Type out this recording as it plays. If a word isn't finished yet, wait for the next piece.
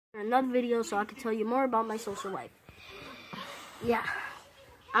another video so I can tell you more about my social life. Yeah.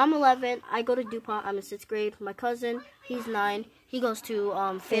 I'm 11. I go to DuPont. I'm in 6th grade. My cousin, he's 9. He goes to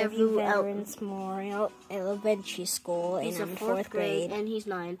Fairview Veterans Memorial Elementary School, and I'm in 4th grade. And he's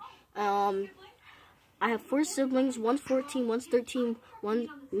 9. I have 4 siblings. One's 14, one's 13.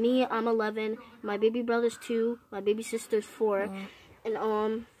 Me, I'm 11. My baby brother's 2. My baby sister's 4.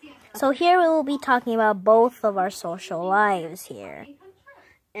 And so here we will be talking about both of our social lives here.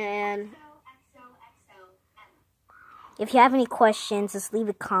 And if you have any questions, just leave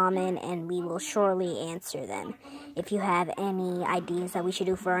a comment and we will surely answer them. If you have any ideas that we should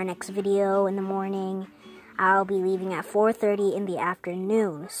do for our next video in the morning, I'll be leaving at 4:30 in the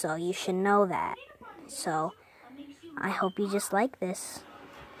afternoon, so you should know that. So, I hope you just like this.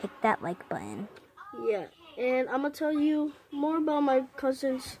 Hit that like button. Yeah, and I'm going to tell you more about my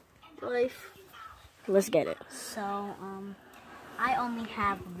cousin's life. Let's get it. So, I only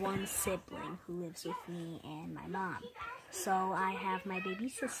have one sibling who lives with me and my mom. So I have my baby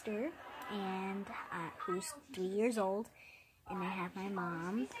sister, and who's 3 years old, and I have my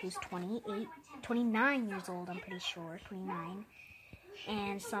mom, who's 29 years old, I'm pretty sure, 29.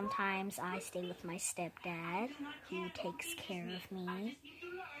 And sometimes I stay with my stepdad, who takes care of me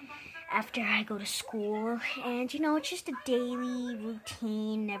after I go to school. And, you know, it's just a daily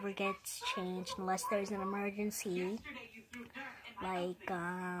routine, never gets changed unless there's an emergency. Like,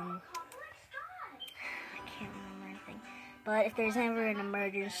 I can't remember anything. But if there's ever an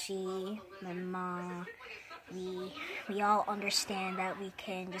emergency, my mom, we all understand that we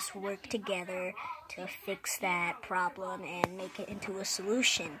can just work together to fix that problem and make it into a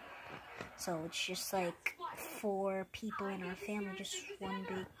solution. So it's just like 4 people in our family, just one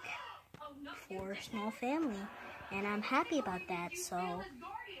big 4 small family. And I'm happy about that, so I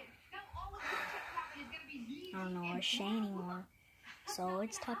don't know what to say anymore. So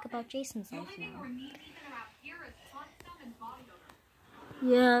let's talk about Jason's life now.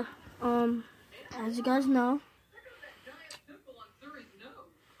 Yeah, as you guys know,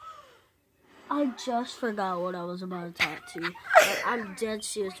 I just forgot what I was about to talk to you. Like, I'm dead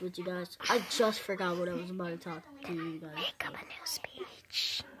serious with you guys. I just forgot what I was about to talk to you guys. Make up a new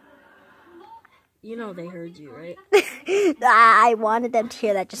speech. You know they heard you, right? I wanted them to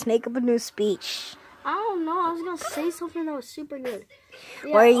hear that. Just make up a new speech. I don't know. I was going to say something that was super good.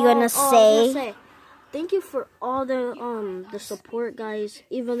 Yeah, what are you going to say? I was gonna say, thank you for all the support, guys.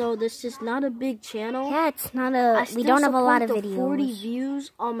 Even though this is not a big channel. Yeah, it's not a... We don't have a lot of videos. 40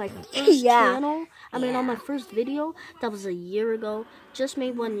 views on my first channel. I mean, on my first video. That was a year ago. Just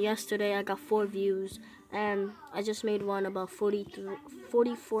made one yesterday. I got 4 views. And I just made one about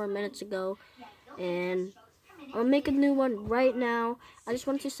 44 minutes ago. And I'll make a new one right now. I just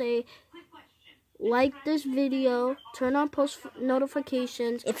wanted to say, like this video, turn on post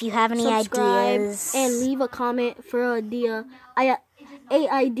notifications. If you have any ideas, and leave a comment for a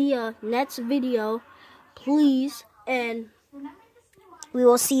idea next video, please. And we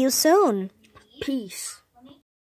will see you soon. Peace.